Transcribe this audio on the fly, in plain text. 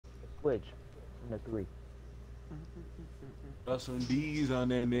Switch. In the 3. Throw some D's on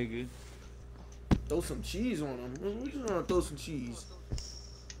that nigga. Throw some cheese on him. We just want to throw some cheese.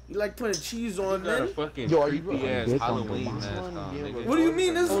 You like putting cheese on, You got a man? fucking Yo, creepy ass dick on Halloween the mask one, on, yeah, nigga. What do you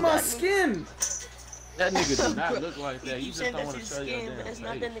mean? This is my skin. That nigga do not look like that. You You just saying don't that's want to his show your skin, damn but that's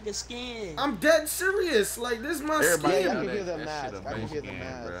not face. that nigga's skin. I'm dead serious. Like, this is my Everybody skin. I know can hear that, the that shit mask. a I can hear the skin,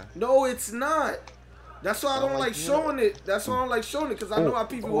 mask. bruh. No, it's not. That's why I don't like showing it. That's why I don't like showing it, because I know how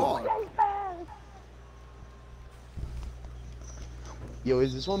people are. Yo,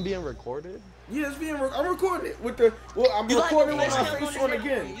 is this one being recorded? Yeah, it's being. I'm recording it with the. Well, I'm recording with my face on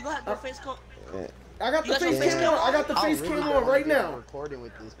again. You got the face cam. I got the You got face your face cam cam on. I got the I face really cam don't on wanna right get now. recording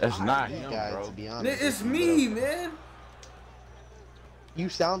with this That's not these him, guys, bro. to be honest. It's with you, me, but man. You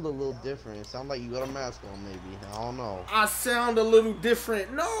sound a little different. It sounds like you got a mask on, maybe. I don't know. I sound a little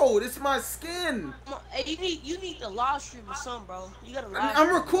different. No, this is my skin. Come on, hey, you need the live stream or something, bro. You gotta live. I'm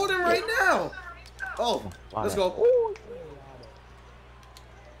stream. recording right now. Oh, let's go.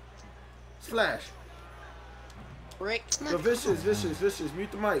 Splash. Rick, Yo, vicious.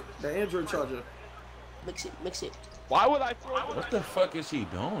 Mute the mic. The Android charger. mix it. Why would I throw What the fuck is he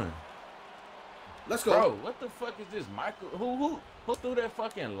doing? Let's go. Bro, what the fuck is this who threw that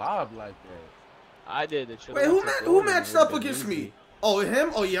fucking lob like that? I did it. Wait, who matched up against me? Oh,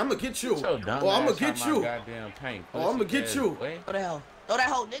 him? Oh, yeah, I'm gonna get you. Yo, dumb Oh, I'm gonna ass get on my you. goddamn paint, Oh, I'm gonna pussy get ass you. boy. Throw the hell. Throw that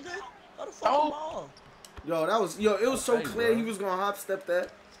hoe, nigga. Throw the fucking ball. Yo, it was so Hey, clear bro. he was gonna hop step that.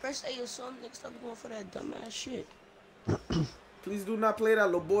 First A or something, niggas stop going for that dumbass shit. Please do not play that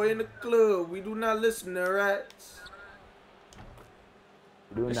little boy in the club. We do not listen to rats.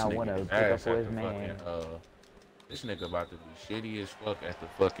 Do This not want nigga to pick up ass for at his the man. fucking, this nigga about to be shitty as fuck at the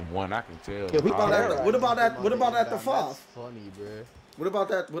fucking one. I can tell. Yeah, What about that? What about that? What about at the That's 5? funny, bro. What about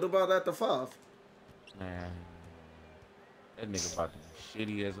that? What about at the 5? Man, that nigga about to be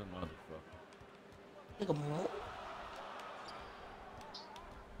shitty as a motherfucker. Nigga, man.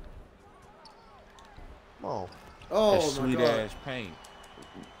 Come on. Oh That my sweet god. ass paint.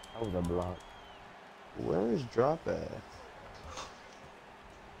 That was a block. Where is drop at?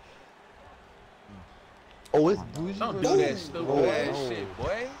 Oh, it's bougie. Don't versus- do that stupid Oh, ass no. shit,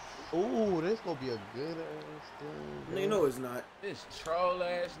 boy. Oh, this gonna be a good ass thing. You know it's not. This troll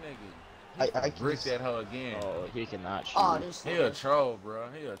ass nigga. I Brick can that hoe again. Oh, he cannot shoot. Oh, this He a troll, bro.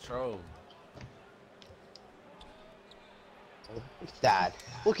 He a troll. Look at that.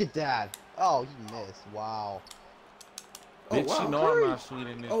 Look at that. Oh, he missed. Wow. Oh, Bitch, wow. you know I'm not sweet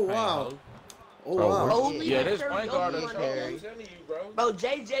in this Oh, paint, wow. hoe. Oh wow. Holy Yeah, this Curry, point guard is Holy troll. Curry. I'm telling you, bro. Bro,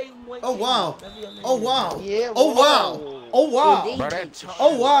 JJ went. Oh wow. Oh wow. Yeah. Oh wow. Oh wow. Indeed. Bro, that troll-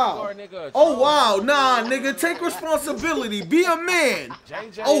 Oh wow. point guard nigga a Oh troll. wow. Nah, nigga, take responsibility. Be a man.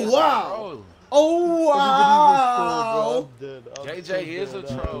 JJ Oh, is a wow. troll. Oh wow. JJ is a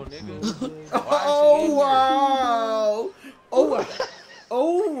troll, nigga. Oh wow. Oh wow.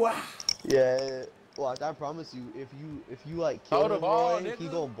 Oh wow. Yeah. Watch, I promise you, if you like kill Throw the him, ball, Roy, he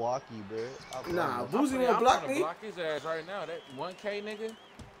nigga. gonna block you, bro. I Nah, promise. Boozy I'm won't block gonna me. block his ass right now. That 1K nigga.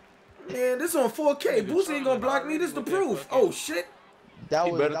 Man, this on 4K. Nigga Boozy ain't gonna trolling block me. This the already with proof. that fucking- Oh shit. That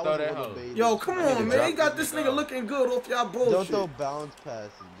He was better that throw was that a little hoe. baby. Yo, come That on, nigga man. He dropped got this this nigga nigga off. looking good off y'all Don't bullshit. throw bounce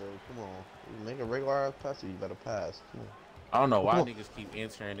passes, bro. Come on. You make a regular ass pass, or you better pass. Come on. I don't know why Come on. niggas keep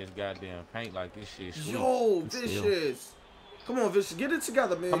entering this goddamn paint like this shit sweet. Yo, Still. Vicious. Come on, Vicious. Get it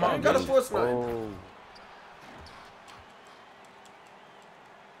together, man. Come You on, ain't gotta Vicious. force nothing. Oh,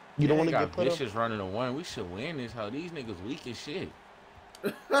 You don't They want to got get put up. Vicious running a one. We should win this hoe. These niggas weak as shit.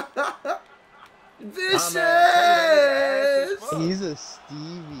 Vicious. He's a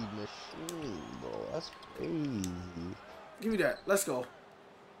Stevie machine, bro. That's crazy. Give me that. Let's go.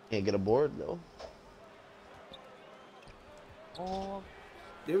 Can't get a board though. oh,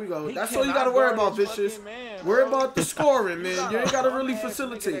 There we go. He That's all you cannot gotta worry guard about, his Vicious. fucking man, Worry bro. about the scoring, man. You ain't gotta really Bum ass nigga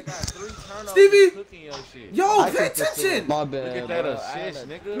facilitate. that got 3 turnovers Stevie! cooking your shit. Yo, I pay can facilitate. attention. My Look bad. at that bro. I had assist, a-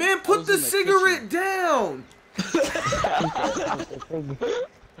 nigga. Man, I put was the in the cigarette down.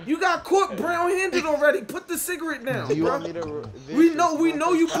 You got caught brown-handed already. Put the cigarette down, Do you bro. want me to? We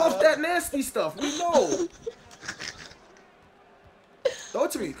know you puff puff that nasty stuff. We know. Throw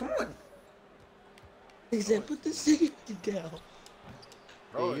it to me. Come on. He said, put the cigarette down.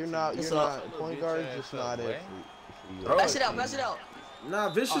 Bro, You're not. It's You're all- not. Point guard is just not it. boy. For you. Bro, Pass it out, pass it out. Nah,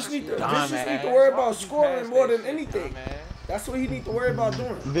 Vicious need to Dumbass. worry Why about would you scoring pass more that than shit, anything. dumbass? That's what he need to worry about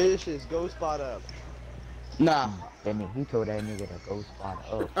doing. Vicious, go spot up. Nah. that nigga, he told that nigga to go spot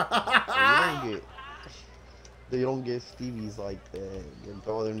up. You don't get Stevies like that. Get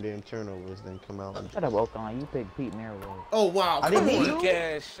all them damn turnovers, then come out. And... Shut up, Okan. You picked Pete Maraville. Oh wow, I come didn't on. need Weak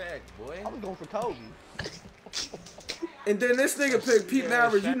ass Shaq, boy. I was going for Kobe. And then this nigga pick Pete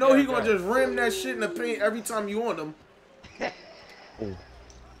Maravich. You know he gonna just ram that shit in the paint every time you on him.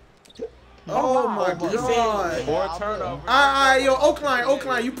 Oh my god. 4 turnovers. Alright, yo,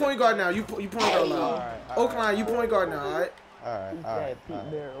 Oakline, you point guard now. You point guard now. Oakline, you point guard now, alright? Alright.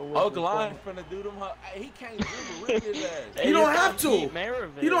 Oakline finna do them. He can't dribble. Rip his ass. You don't have to.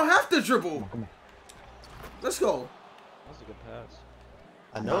 You don't have to dribble. Let's go. That's a good pass.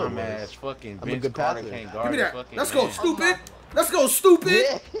 I know it Dumbass was. fucking I'm a Vince good Carter passer. can't Give guard me the that. fucking Let's go, man. stupid. Let's go,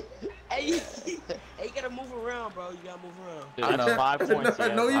 stupid. Hey, you gotta move around, bro. You gotta move around. Dude, I know. 5 points. yeah.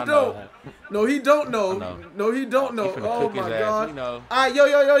 No, I you know. don't. No, he don't I know. know. No, he don't know. He finna Oh cook his my ass, god. you know. Alright,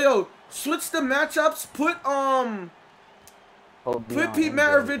 yo. Switch the matchups. Put Pete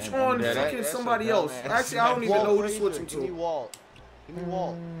Maravich on Yeah, fucking that's somebody a else. dumbass. Actually, I don't even know who to switch him Give me to. Walt. Give me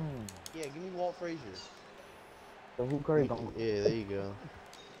Walt. Yeah, give me Walt Frazier. So who Curry gonna? Yeah, there you go.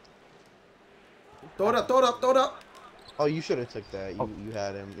 Throw it up. Oh, you should have took that. You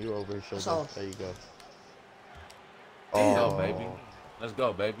had him. You were over his shoulder. So- There you go. Let's go, baby. Let's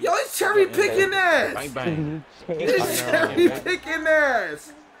go, baby. Yo, it's cherry picking ass. Bang, bang. It's I know. cherry picking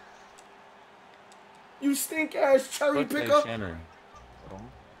ass. You stink ass cherry Fuck that picker. Shannon.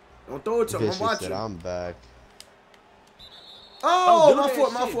 Don't throw it to him. I'm Vicious said, watching. I'm back. Oh, do my that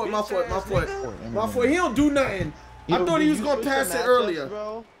foot. shit, My foot. He don't do nothing. I Yo, thought he did was you gonna switch the pass it matchups, earlier.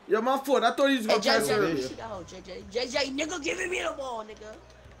 Bro? Yo, my foot. I thought he was Hey, gonna pass it JJ, earlier. JJ, nigga, give me the ball, nigga.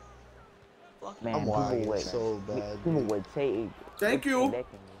 Fuck Man, I'm people lagging would so bad. people dude. would take. Thank you.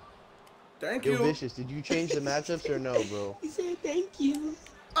 Thank Yo, you. Vicious, did you change the matchups or no, bro? He said thank you.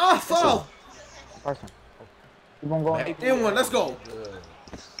 Ah, foul. Person. Keep on going. Baby. In one. Let's go.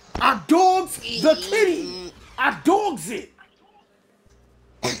 I dogs the kitty. I dogs it.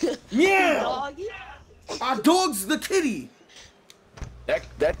 Yeah. Doggy. I dogs the kitty. I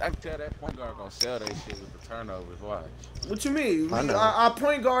can tell that point guard gonna sell that shit with the turnovers. Watch. What you mean? I know. Our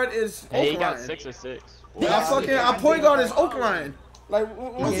point guard is Hey, he got Oakline. 6 or 6. Yeah, our point guard is Oakline. Like,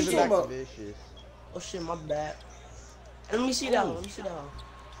 what Give you it talking back to about? Vicious. Oh shit, my bad. Let me see that one.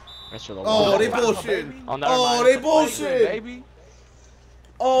 That's your Oh, they Baby. bullshitting. Oh, never Oh, mind. they Good, bullshitting. baby.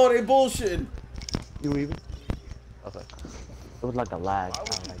 Oh, they bullshitting. You even? Okay. It was like a lag. Why would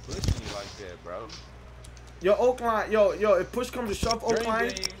kinda you like- push me like that, bro? Yo, Oakline. Yo, if push comes to shove,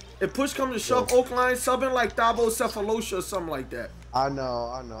 Oakline. Dream If push comes to shove, Oakline, subbing like Thabo Cephalosha or something like that. I know,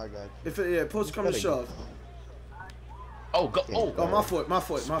 I got you. If it, yeah, push comes to shove. Oh, go. Oh, Oh, my foot.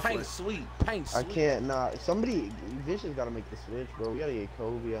 Paint sweet. Paint I sweet. can't not. Somebody, Vicious gotta make the switch, bro. We gotta get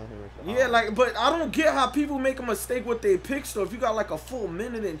Kobe out here or something. Yeah, like, but I don't get how people make a mistake with their picks though. If you got like a full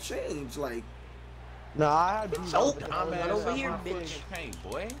minute and change, like, No, I had So Dumbass over out here, my bitch. fucking paint,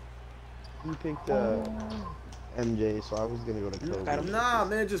 boy. You picked MJ, so I was gonna go to Kobe. nah,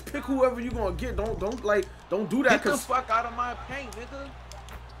 man, just pick whoever you gonna get. Don't do that, Get the cause fuck out of my paint, nigga.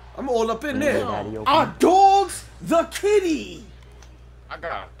 I'm all up in Yeah, there. Daddy, open. Our dogs, the kitty. I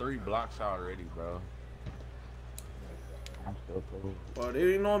got 3 blocks already, bro. I'm still cool. Well,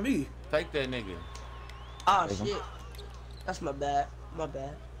 they ain't on me. Take that nigga. Ah shit. That's my bad. My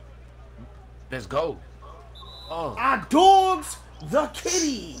bad. Let's go. Oh, Our dogs, the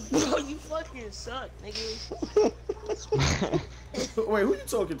kitty. Bro, you fucking suck, nigga. Wait, who you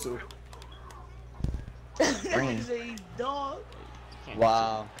talking to? Nigga say he's dog.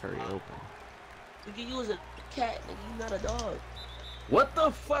 Wow. Curry open. Nigga, you was a cat, nigga. You not a dog. what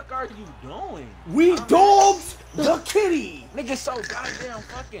the fuck are you doing? We dogs, the kitty. Nigga, so goddamn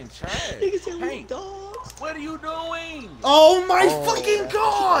fucking trash. Nigga say we Paint. dogs. What are you doing? Oh my fucking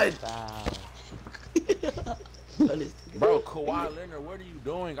god. Bro, Kawhi Leonard, what are you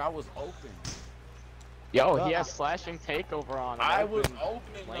doing? I was open. Yo, he has slashing takeover on him. I I've was been open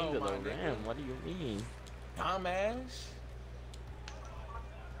playing though, to my the nigga. rim. What do you mean? Dumbass.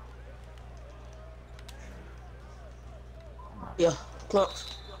 Yeah,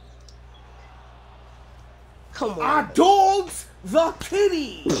 clumps. Come on. Our dogs, the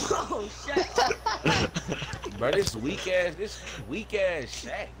kitty. Oh shit. Bro, this weak ass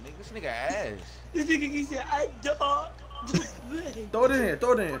Shaq, nigga. This nigga ass. This nigga he said I dog. Throw it in here.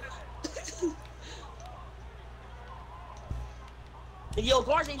 Throw it in here. Yo,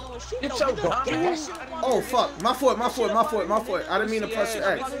 guards ain't doing shit. Get though, your nigga. dumb Get that ass shit out up out Oh here, fuck, nigga. my foot. I didn't mean to press your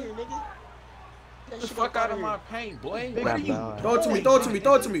Pussy X. Out here, nigga. Get that Get the shit fuck up out of here. my paint, boy. Big What are you down. Throw it to me. Throw it to me.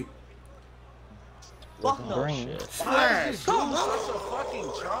 Throw it to me. Fuck no. Green. Why is Splash. this dude such a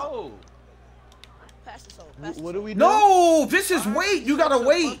fucking troll? Pass this over. Pass What this do we do? No, this is wait. You gotta Such a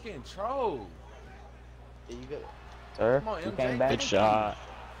wait. Fucking troll. Yeah, you got. Sir, Come on, you MJ. came back. Good shot.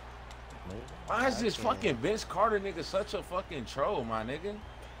 Why is this fucking Vince Carter nigga such a fucking troll, my nigga?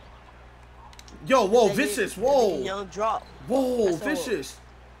 Yo, whoa, That nigga- vicious, that whoa. nigga Young drop. Whoa, That's all. vicious.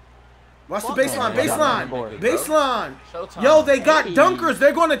 Watch the Fuck baseline, that. baseline, Board. baseline. Showtime. Yo, they got Hey. dunkers.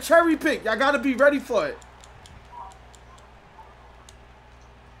 They're going to cherry pick. Y'all got to be ready for it.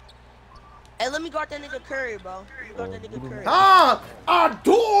 Hey, let me guard that nigga Curry, bro. Let me guard that nigga Curry. Ah, our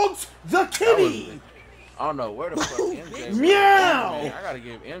dogs, the kitty. I don't know where the fuck MJ. Meow. Man, I gotta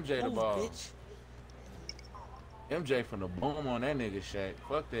give MJ the Move, ball. bitch. MJ from the boom on that nigga Shaq.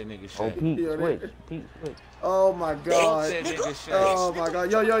 Fuck that nigga Oh, Shaq. Pete, Yeah, switch. Pete, switch. Oh my Fuck god. that nigga Shaq. Oh my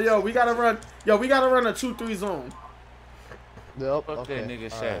god. Yo, we gotta run. Yo, we gotta run a 2-3 zone. Yep. Fuck Okay. that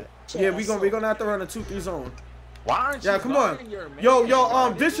nigga all Shaq. right. Yeah, we gonna have to run a 2-3 zone. Why aren't Yeah, you come on. guarding your man? Yo,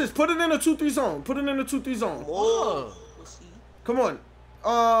 vicious, put it in a 2-3 zone. Put it in a 2-3 zone. Whoa. Pussy. Come on.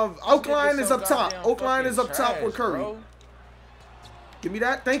 Oakline is up top. Oakline is up top with Curry. Bro. Give me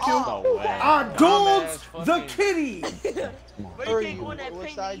that. Thank you. No way. Our dogs, Dumbass the fucking- kitty. Bro, you Curry, can't go in that what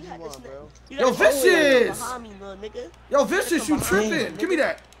paint. side You you got want, this bro? You Yo, gotta come vicious. behind me, little nigga. Yo, vicious, you Come behind tripping. me, Give me nigga.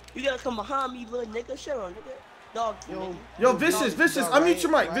 that. You gotta come behind me, little nigga. Shut up, nigga. Dog you, nigga. Yo, vicious, unmute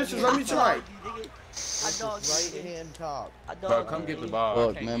your mic. Vicious, unmute your mic. Nigga. I dog you, Right nigga. hand top. I Bro, dog come you, get the nigga. ball. Look,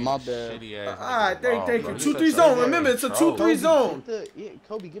 I can't man, get my this bad. shitty ass Alright, nigga the ball, thank bro. you. He's 2-3 such a zone. fucking Remember, it's a troll. 2-3 zone.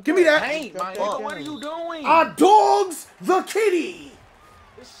 Kobe, get Give me that. Paint, my Jump nigga. back What are down. you doing? Our dogs, the kitty.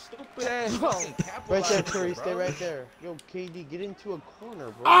 This stupid ass fucking Right there, capitalizer, Curry, bro. stay right there. Yo, KD, get into a corner,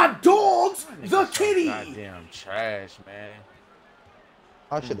 bro. Our dogs, Nigga the so kitty. Goddamn trash, man.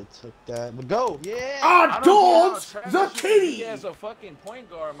 I should have took that. But go. Yeah. Our I don't dogs, get how the trash you kitty. be as a fucking point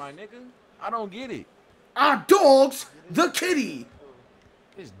guard, my nigga. I don't get it. Our dogs, the kitty.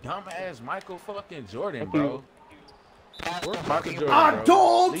 This dumb ass Michael fucking Jordan, bro. Where's Michael Jordan, Our bro?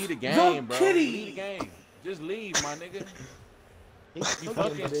 dogs, Lead the game, the bro. kitty. Lead the game. Just leave, my nigga. He's You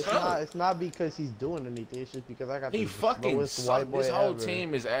fucking, fucking but suck. it's not because he's doing anything. It's just because I got He the fucking slowest suck. white boy This whole ever.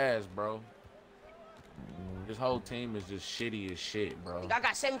 team is ass, bro. This whole team is just shitty as shit, bro. Nigga, I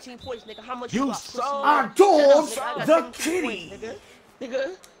got 17 points, nigga. How much You you got? suck. pussy? Our Shut dogs, up, nigga. I got the 17 kitty. points,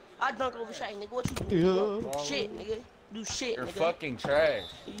 nigga. I dunk over Shaq, nigga. What you do? Yeah. Shit, nigga. Do shit, You're nigga. fucking trash.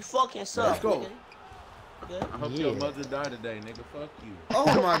 You fucking suck, Let's go. nigga. Nigga. I hope your mother died today, nigga. Fuck you.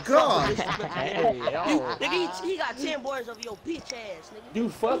 Oh my god. Hey, yo. Nigga, he got 10 boys over your bitch ass, nigga. You He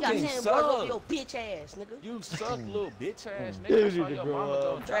got fucking 10 boys over suck. your bitch ass, nigga. You suck, little bitch ass nigga. You That's why need to your grow mama up.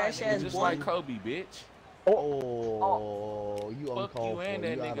 gonna die, Trash nigga, ass just boy. like Kobe, bitch. Oh, you Fuck uncalled you for. and that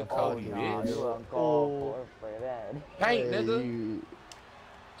You nigga gotta Kobe, fuck bitch. you. You uncalled for that. Paint, Hey, nigga. you-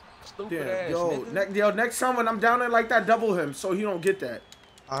 Stupid Damn, ass nigga. yo, next time when I'm down there like that, double him so he don't get that.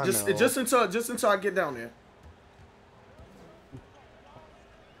 I Just know. until I get down there.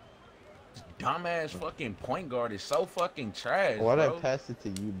 Dumbass fucking point guard is so fucking trash, Why'd I bro. pass it to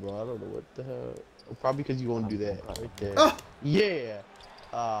you, bro? I don't know what the hell. Probably because you gonna do that right there. Oh, Yeah.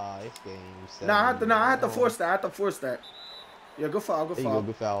 This game. nah, I had to force that. I had to force that. Yeah, good foul, good There you go, foul,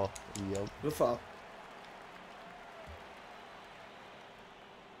 good foul. Yep. good foul.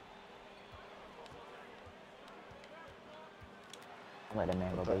 Let that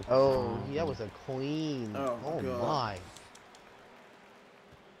man go base. Oh, that was a queen. Oh, Oh, God. my.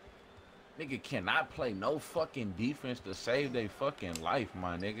 Nigga cannot play no fucking defense to save their fucking life,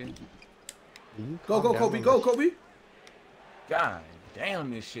 my nigga. You Go, calm go, down Kobe, on go, this- Kobe. God damn,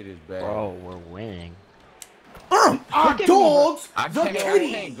 this shit is bad. Bro, we're winning. Our dogs, I the can't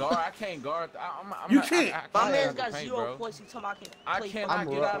kitty. guard. I can't guard. I'm You not, can't. I My can't man's have got the paint, 0 bro. points. He talking about I can I play cannot I'm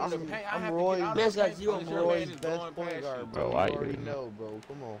get Roy- out of the I'm- paint. I I'm have Roy- to get out Man's of the got paint. 0 because I'm your points. man Roy's is best going point past guard, you. bro. Bro, You why you already doing that? know, bro.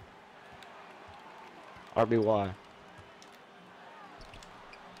 Come on. RBY.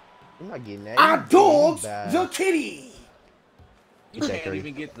 I'm not getting that. Our You dogs, bad. the kitty. You Get that can't Curry.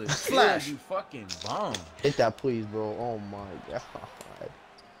 even get the Flash. flash. You fucking bum. Hit that, please, bro. Oh my god.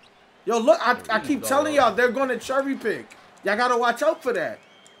 Yo, look, I There keep you telling go. y'all they're going to cherry pick. Y'all gotta watch out for that.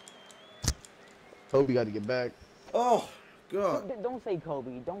 Kobe got to get back. Oh, God. Don't say Kobe.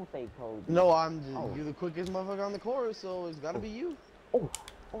 Don't say Kobe. No, I'm just, Oh. you're the quickest motherfucker on the court, so it's got to be you. Oh,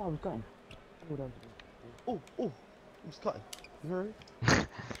 I was cutting. Oh, that was good. Oh, who's cutting? You heard?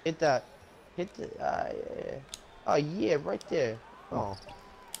 Hit that. Hit the. Yeah. Oh yeah, right there. Oh,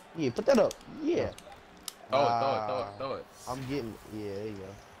 yeah. Put that up. Yeah. Throw it. I'm getting. Yeah, there you go.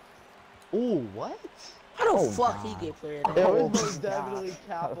 Ooh, what? How the Oh, fuck he God. get cleared? There Oh, was my most definitely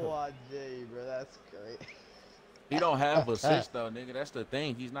God. capo on Jay, bro. That's great. He don't have assists though, nigga. That's the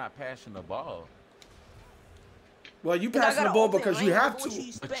thing. He's not passing the ball. Well, you Nigga, I passing the got ball an open because you lane, have nigga. What to.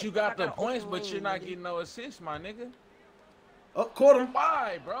 expect? But you I got the an open points, but lane, you're not nigga. getting no assists, my nigga. Oh, caught him.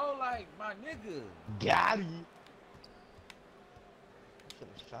 Why, bro? Like, my nigga. Got him. Should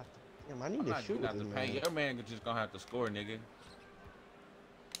have shot. Damn, I need I'm to not shoot getting out with the this paint. man. Your man just gonna have to score, nigga.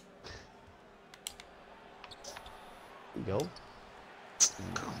 you go.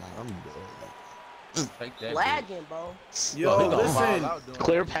 I'm dead. Take that. Lagging, bro. Yo, listen.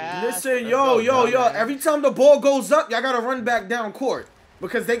 Clear pass. Listen, yo. Every time the ball goes up, y'all gotta run back down court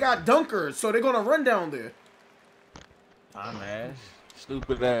because they got dunkers, so they're gonna run down there. I'm ass.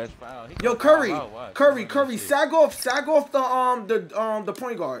 Stupid ass foul. Yo, Curry, sag off the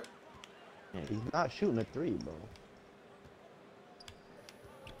point guard. Yeah, he's not shooting a three, bro.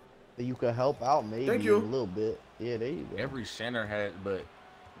 So you could help out maybe a little bit. Yeah, there you go. Every center has, but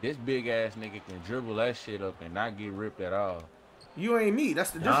this big ass nigga can dribble that shit up and not get ripped at all. You ain't me.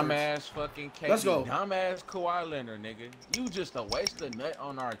 That's the difference. Dumbass fucking KD. Let's go. Dumbass Kawhi Leonard, nigga. You just a waste of nut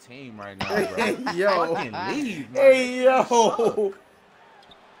on our team right now, bro. Hey, yo. Fucking leave, man. Hey, yo.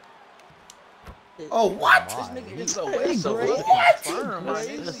 Oh, what? This nigga is a waste of fucking sperm, my nigga.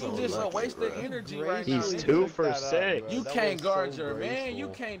 He's just a waste of energy right now. He's 2 for 6. You can't guard your man. You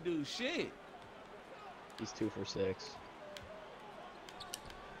can't do shit. He's 2 for 6.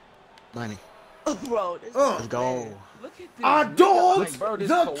 Money. Bro, this Let's go. Look at this. Our nigga. dogs, Like, bro, this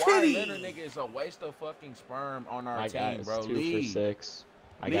the Kawhi kitty. Leonard nigga is a waste of fucking sperm on our My guy team, is bro. 2 Leave. for 6.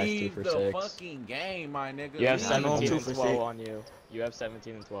 My guy's 2 Leave for the 6. fucking game, my nigga. You have Leave. 17 2 and for 12 6. on you. You have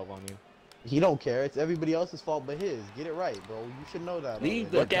 17 and 12 on you. He don't care. It's everybody else's fault but his. Get it right, bro. You should know that. Leave already.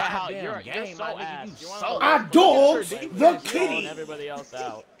 the Look at how goddamn you're game, so my nigga. ass. You You wanna suck. look Our at dogs, your the defense, you're kitty. calling everybody else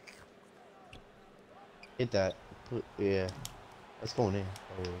out. Hit that. Yeah. That's going in.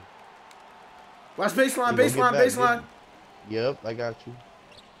 Oh. Watch baseline, You go get back, baseline. Yep, I got you.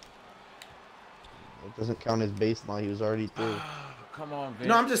 It doesn't count as baseline. He was already through. Come on, Vince.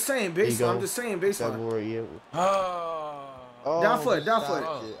 No, I'm just saying There you baseline. go. I'm just saying baseline. February, yeah. Oh. Down foot, down shot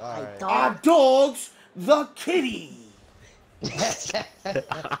foot. it. All right. Our dogs, the kitty.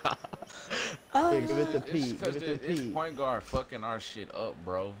 Hey, give it to It's Pete. Give because it to this Pete. point guard fucking our shit up,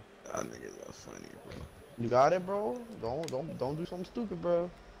 bro. That niggas are funny, bro. You got it, bro. Don't do something stupid, bro.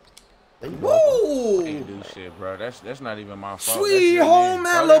 There you go. Woo! Can't do shit, bro. That's not even my fault. Sweet That's home your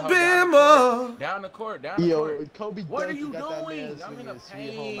man. Throw that hoe Alabama. Down the court, down the Yo, court. Kobe What are Duncan you got that doing? man I'm in swinging a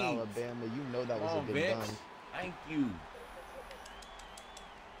Sweet Home pain. Alabama. You know that Come was on, a good Vince. done. Thank you.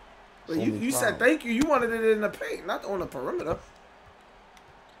 But you said thank you. You wanted it in the paint, not on the perimeter.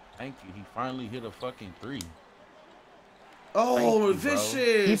 Thank you. He finally hit a fucking 3. Oh, Thank you, bro.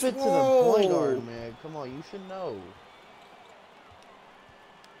 vicious. Keep it to the Whoa. point guard, man. Come on, you should know.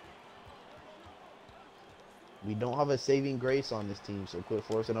 We don't have a saving grace on this team, so quit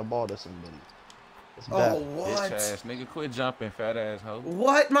forcing a ball to somebody. It's Oh, bad. Bitch what? ass nigga, quit jumping, fat ass hoe.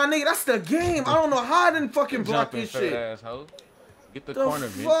 What, my nigga? That's the game. I don't know how I didn't fucking Quit block jumping, this fat shit. ass hoe. Get the The corner,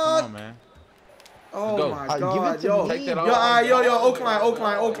 Vince. fuck? Come on, man. Oh Go. my Give it god, to yo. me, Take that Yo, off.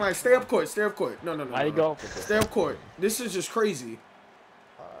 Oakline. Stay up court. No. Why'd he go? Stay up court. This is just crazy. You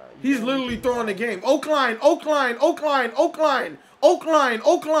He's know literally you- throwing the game. Oakline.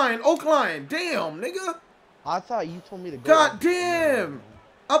 Damn, nigga. I thought you told me to go. God damn.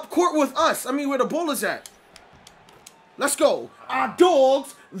 Up court with us. I mean, where the ball is at. Let's go. Our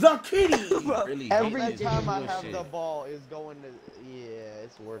dogs, the kitty. Really hate Every this time I have bullshit. the ball, is going to. Yeah,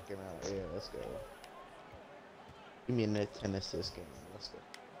 it's working out. Yeah, let's go. Give me a 10 assist game. Let's go.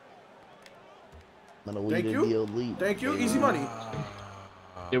 I'm gonna lead Thank in you. the elite. Thank you. baby. Easy money.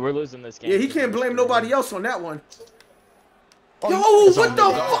 Dude, we're losing this game. Yeah, he can't blame nobody else on that one. Oh, Yo, you- what the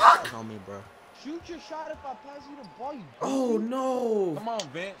It's fuck? on me, bro. Shoot your shot if I pass you the ball. You Oh goofy. no. Come on,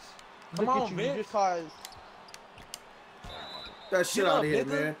 Vince. Come Look on, at you. You Vince. just caused. That shit Get out up, of here, nigga.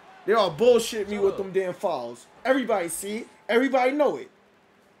 man. They all bullshit me Shut with up. them damn fouls. Everybody see it. Everybody know it.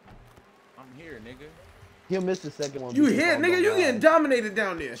 I'm here, nigga. He'll miss the second one. You because here, I'm nigga? gonna You lie. getting dominated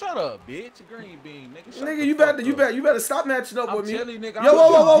down there. Shut up, bitch. Green bean, nigga. Shut Nigga, the you fuck better, up. you better stop matching up I'm with me. telling you, nigga, Yo, I'm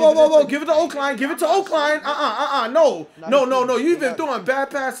whoa, gonna give it to Oakline. Give it to Oakline. No. You've been throwing bad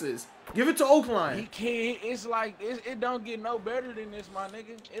passes. Give it to He Oakline. can't. It's like it don't get no better than this, my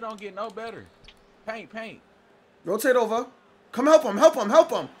nigga. It don't get no better. Paint. Rotate over. Come help him. Help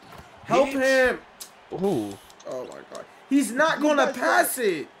Bitch. him. Ooh. Oh my god. He's not You gonna guys pass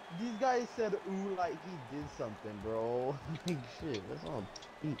it. These guys said ooh like he did something, bro. Shit, that's all.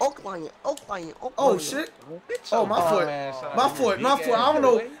 Oakline. Oh shit. Oh, my foot. My foot. Big ass I don't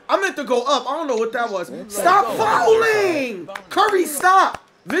know. boy. I meant to go up. I don't know what that was. Let's Stop go. fouling. Curry, stop.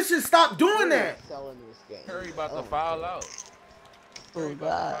 Vicious, stop doing that. Selling this game. Curry about to foul out. Curry Oh about to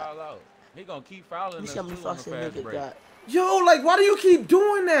god. foul out. He gonna keep fouling You us see how many too on the fucks that fast nigga break. got? Yo, like, why do you keep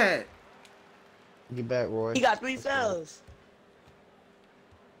doing that? Get back, Roy. He got 3 Let's go. fouls.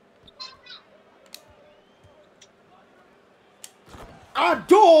 Our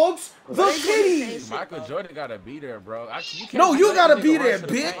dogs, the kitty. Michael Jordan gotta be there, bro. You can't No, you let gotta nigga be run there, to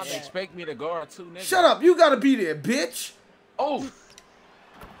the paint bitch. and expect me to guard 2 niggas. Shut up. You gotta be there, bitch. Oh.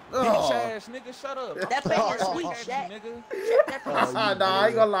 Bitch ass nigga, shut up. That paint is sweet, Shaq. Nigga. That paint is Nah, I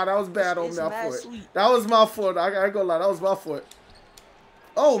ain't gonna lie. That was bad on It's my mad foot. sweet. That was my foot. I ain't gonna lie. That was my foot.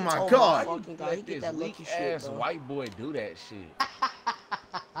 Oh my Oh my God. fucking God, he Let get this that weak lucky shit, ass bro. white boy do that shit.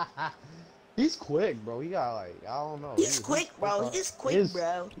 He's quick, bro. He got like, I don't know. He's quick, bro. He's quick, his-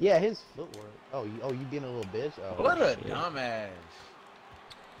 bro. Yeah, his footwork. Oh, you being a little bitch? Oh, What a shit. dumbass.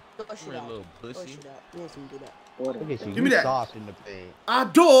 Push You it out. little Push pussy. it out. You ain't do that. Look at you. Give You me that. soft in the paint. Our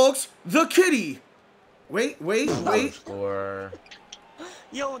dogs, the kitty. Wait. Score.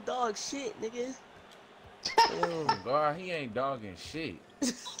 You don't dog shit, nigga. Ew. God, he ain't dogging shit.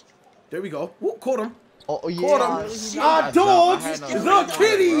 There we go. Woo, caught him. Oh yeah. Caught Oh, him. shit. Our I dogs, had no the stamina, bro. I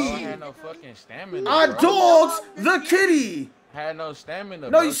kitty. had no fucking stamina. Our bro. dogs, the kitty. I had no stamina. No,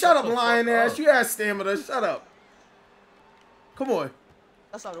 bro. you shut up, the fuck lying ass. up. You had stamina. Shut up. Come on.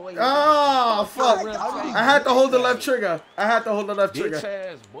 That's not the way you Oh, fuck. real I had to hold the left trigger. Bitch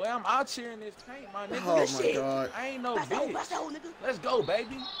ass boy, I'm out here in this paint, my nigga. Oh, Good my shit. God. I ain't no Pass that hole, bitch. pass that hole, nigga. Let's go,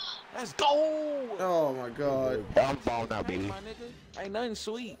 baby. Let's go. Oh, my God. I'm falling out, Hey, baby. my nigga. Ain't nothing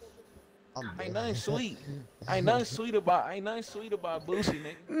sweet. I'm Ain't dead. nothing sweet. Ain't nothing sweet about Boosie,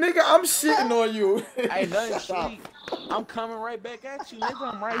 nigga. Nigga, I'm shitting on you. Ain't nothing sweet. I'm coming right back at you,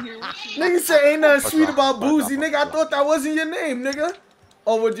 nigga. I'm right here with you. Nigga say ain't nothing sweet about Fuck Boozy. off. Nigga, I thought that wasn't your name, nigga.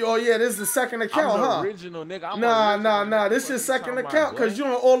 Oh, yeah, this is the second account, I'm the huh? original, nigga. I'm Nah. original, This nigga. your What second you talking account about, because boy?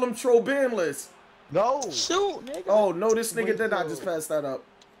 you on all them troll ban lists. No. Shoot, nigga. Oh, no, this nigga Wait, did not yo. just pass that up.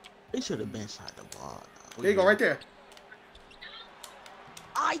 He should have been shot the ball. There you go, right there.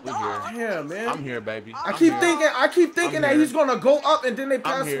 I We dog. here. Yeah, man. I'm here, baby. I I'm keep here. thinking I'm that here. he's gonna go up and then they I'm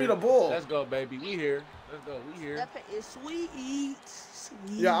pass here. me the ball. Let's go, baby. We here. Let's go. We here. That paint is sweet. Sweet.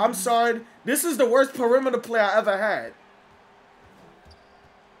 Yeah, I'm sorry. This is the worst perimeter play I ever had.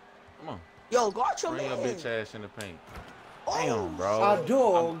 Come on. Yo, guard your Bring your man. bitch ass in the paint. Oh, Damn, bro. Our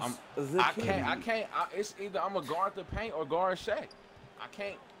dogs, I'm- the I kitty. can't. It's either I'm gonna guard the paint or guard Shaq.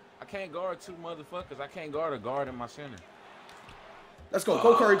 I can't guard 2 motherfuckers. I can't guard a guard in my center. Let's go.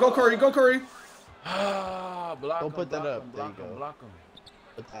 Go Curry. Go Curry. Go Curry. Ah, block Don't him, put that block up. him, There you block him, go. block him.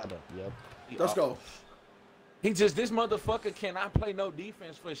 Put that up. Yep. Let's go. This motherfucker cannot play no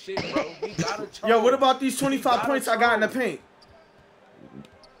defense for shit, bro. He gotta troll. Yo, what about these 25 gotta points I got in the troll. paint?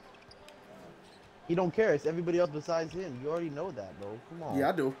 He don't care. It's everybody else besides him. You already know that, bro. Come on. Yeah,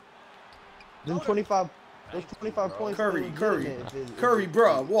 I do. Them 25. Those Thank you, 25 bro. points. Curry, still Curry. legitimate if it- Curry, if it-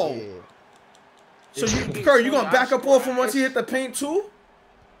 bruh, whoa. Yeah. So If you, you get Curry, you 20, gonna back I up off him swear. once he hit the paint too?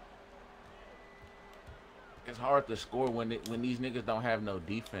 It's hard to score when these niggas don't have no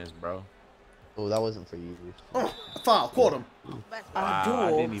defense, bro. Oh, that wasn't for you. Oh, foul. Caught him. back. Wow,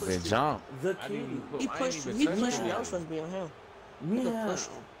 I didn't even jump. The I didn't even He I ain't pushed even me. He touch pushed the me. I ball. was supposed to be on him. He Yeah. pushed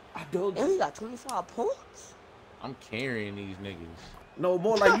him. I do. And he got 25 points. I'm carrying these niggas. No,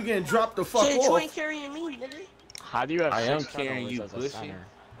 more like you getting dropped the fuck Shit, you ain't off. carrying me, nigga. How do you have I am 6 carrying turnovers you, as a pussy. center?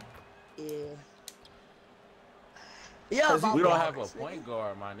 Yeah. Yeah, 'Cause about We don't guards, have a nigga. point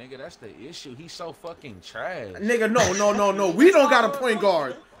guard, my nigga. That's the issue. He's so fucking trash. Nigga, no. We don't got a point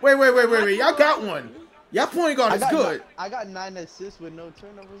guard. Wait. Y'all got one. Y'all point guard is good. I got 9 assists with no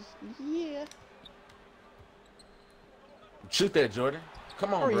turnovers. Yeah. Shoot that, Jordan.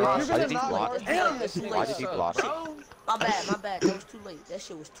 Come on, Curry, bro. if you're gonna I not think guard block- him, Damn, This too nigga late. Why did he suck, block it? bro. My bad. That was too late. That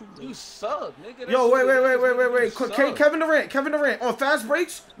shit was too You late. suck, nigga. That's Yo, what it is, nigga. wait. You suck. Kevin Durant. On fast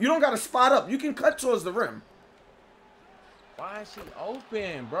breaks, you don't got to spot up. You can cut towards the rim. Why is he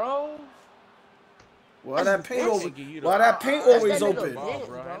open, bro? Why that paint That's over? Nigga, you the- Why that paint That's always that nigga open? Ball, Vince,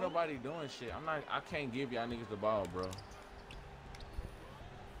 bro. bro. Ain't nobody doing shit. I can't give y'all niggas the ball, bro.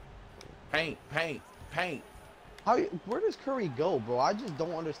 Paint. Where does Curry go, bro? I just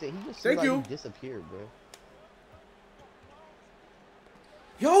don't understand. He just Thank seems you. like he disappeared, bro.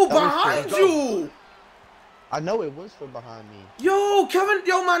 Yo, That was behind fair. you. I know it was from behind me. Yo,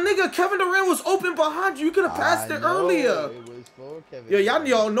 my nigga, Kevin Durant was open behind you. You could have passed I it know earlier. It was for Kevin.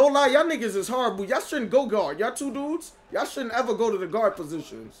 Yo, no lie, y'all niggas is horrible. Y'all shouldn't go guard. Y'all 2 dudes, y'all shouldn't ever go to the guard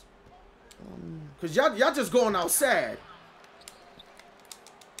positions. Cause y'all just going outside.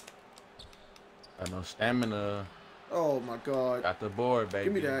 Got no stamina. Oh my god. Got the board, baby.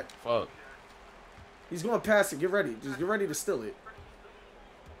 Give me that. Fuck. He's going to pass it. Get ready. Just get ready to steal it.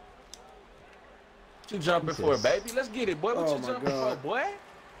 What you jumping for, baby? Let's get it, boy. What Oh you my jumping God. for, boy?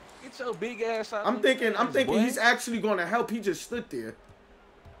 Get your big ass out. I'm them thinking fans, boy. he's actually going to help. He just stood there.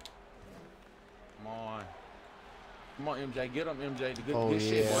 Come on, MJ. Get him, MJ. The good, Oh, good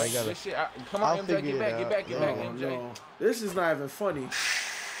shit, yeah, boy. I gotta- Good shit. Come I'll on, MJ. figure Get back, it get out. back, get back, Oh, MJ. no. This is not even funny.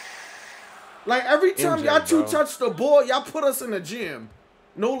 Like every time MJ, y'all two bro. touch the ball, y'all put us in the gym.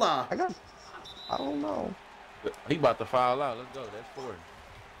 No lie. I don't know. He about to foul out. Let's go. That's 40.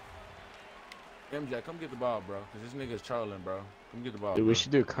 MJ, come get the ball, bro. Cause this nigga's trolling, bro. Come get the ball. Dude, bro. we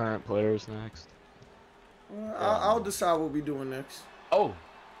should do current players next. I'll decide what we doing next. Oh.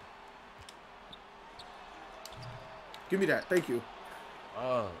 Give me that. Thank you.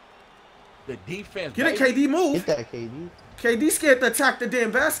 The defense. Get it, baby. KD. Move. Hit that, KD. KD scared to attack the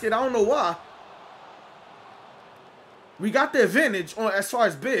damn basket. I don't know why. We got the advantage on as far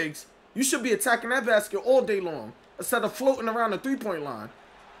as bigs. You should be attacking that basket all day long instead of floating around the three-point line.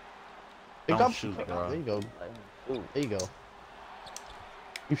 Pick Don't up. shoot, bro. There you go. There you go.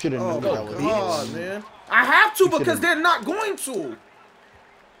 You should have Oh known my that was God, man. I have to You because should've- they're not going to.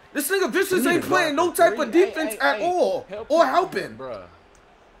 This nigga Vicious You ain't need to playing no Guard type the of three. defense at all Help or him, helping. bro.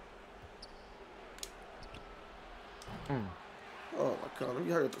 Oh my God, let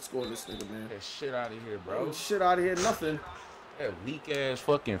me hurry up and score this nigga, man. Get shit out of here, bro. Oh, shit out of here, nothing. That weak ass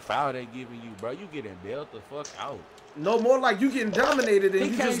fucking foul they giving you, bro. You getting bailed the fuck out. No more like you getting dominated and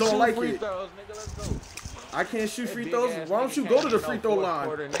He you can't just don't shoot like free it. throws, nigga. Let's go. I can't shoot That free big throws. ass Why don't nigga you can't go to the hit free no throw fourth line?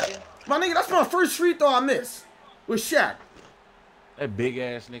 quarter, nigga. My nigga, that's my first free throw I missed with Shaq. That big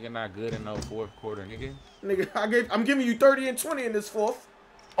ass nigga not good in no fourth quarter, nigga. Nigga, I'm giving you 30 and 20 in this fourth.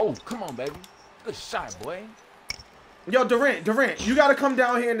 Oh, come on, baby. Good shot, boy. Yo, Durant, you gotta come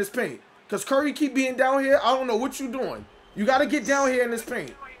down here in this paint. Cause Curry keep being down here. I don't know what you doing. You gotta get down here in this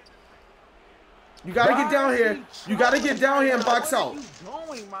paint. You gotta get down here. You gotta get down here and box out.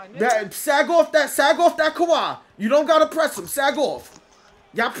 Sag off that Kawhi. You don't gotta press him. Sag off.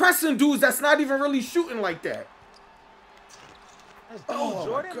 Y'all pressing dudes that's not even really shooting like that. Oh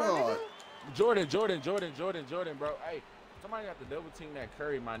Jordan, my God. Jordan, bro. Hey, somebody got to double team that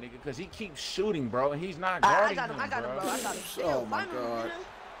Curry, my nigga, because he keeps shooting, bro, and he's not I guarding got him, I got him, bro. I got him. Oh my God.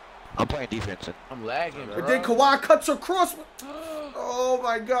 I'm playing defense. I'm lagging, bro. And then Kawhi cuts across. Oh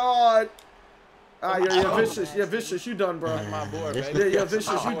my God. Ah, you're vicious. You're vicious. You done, bro. My board, baby. Yeah, you're vicious.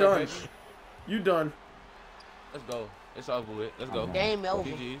 You My board, done. baby. You done. Let's go. It's over with. Let's go. Game over.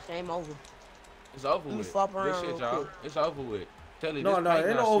 GG's. Game over. It's over You with. flop Good around shit, real y'all. quick. It's over with. Tell you, No, this no, paint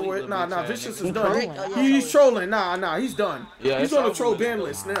ain't not no over sweet, with. little Nah, bitch nah, ass Vicious nigga. is done. Correct. He's trolling. Nah, he's done. Yeah, He's it's on the over troll with. ban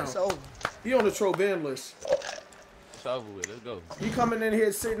Let's list go. now. It's over. He on the troll ban list. It's over with. Let's go. He coming in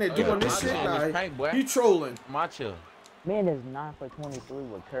here sitting there Oh, doing yeah, this my shit. man, Nah, this paint, boy. he trolling. My chill. Man is 9 for 23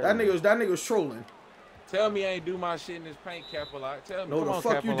 with Curry. That nigga was trolling. Tell me I ain't do my shit in this paint, Capalot. Tell me. No, Come the on,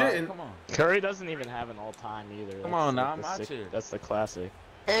 fuck you Capalot. didn't. Come on. Curry doesn't even have an all-time either. Come That's on now, like I'm the out sick- here. That's the classic.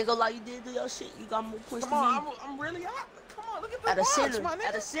 Ain't gonna lie, you did do your shit. You got more points Come on, than me. I'm really out. Come on, look at the At a box, center. my nigga.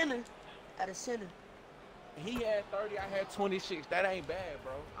 At a center. At a center. He had 30, I had 26. That ain't bad,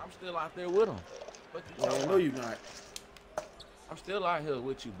 bro. I'm still out there with him. Fuck you Oh, talking no, about? you not. I'm still out here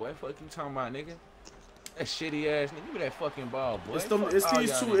with you, boy. Fuck you talking about, nigga. That shitty ass nigga. Give me that fucking ball, boy. It's Fuck all these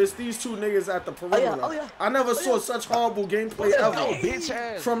y'all two. niggas. It's these two niggas at the perimeter. oh, yeah. I never saw such horrible gameplay Let's ever go, bitch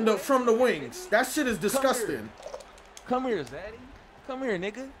ass. from the wings. That shit is disgusting. Come here, Zaddy. Come here,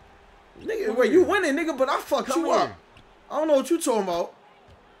 nigga. Nigga, Come wait, here. you winning, nigga, but I fucked Come you here. up. I don't know what you talking about.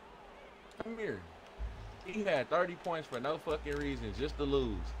 Come here. He had 30 points for no fucking reason, just to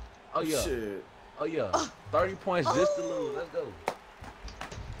lose. Oh yeah. Shit. Oh yeah. 30 points just to lose. Let's go.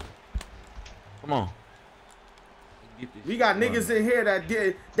 Come on. Get this We shit got going. niggas in here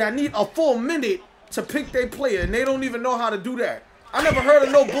that need a full minute to pick their player, and they don't even know how to do that. I never heard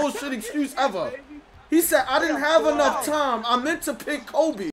of no bullshit excuse ever. He said, I didn't have enough time. I meant to pick Kobe.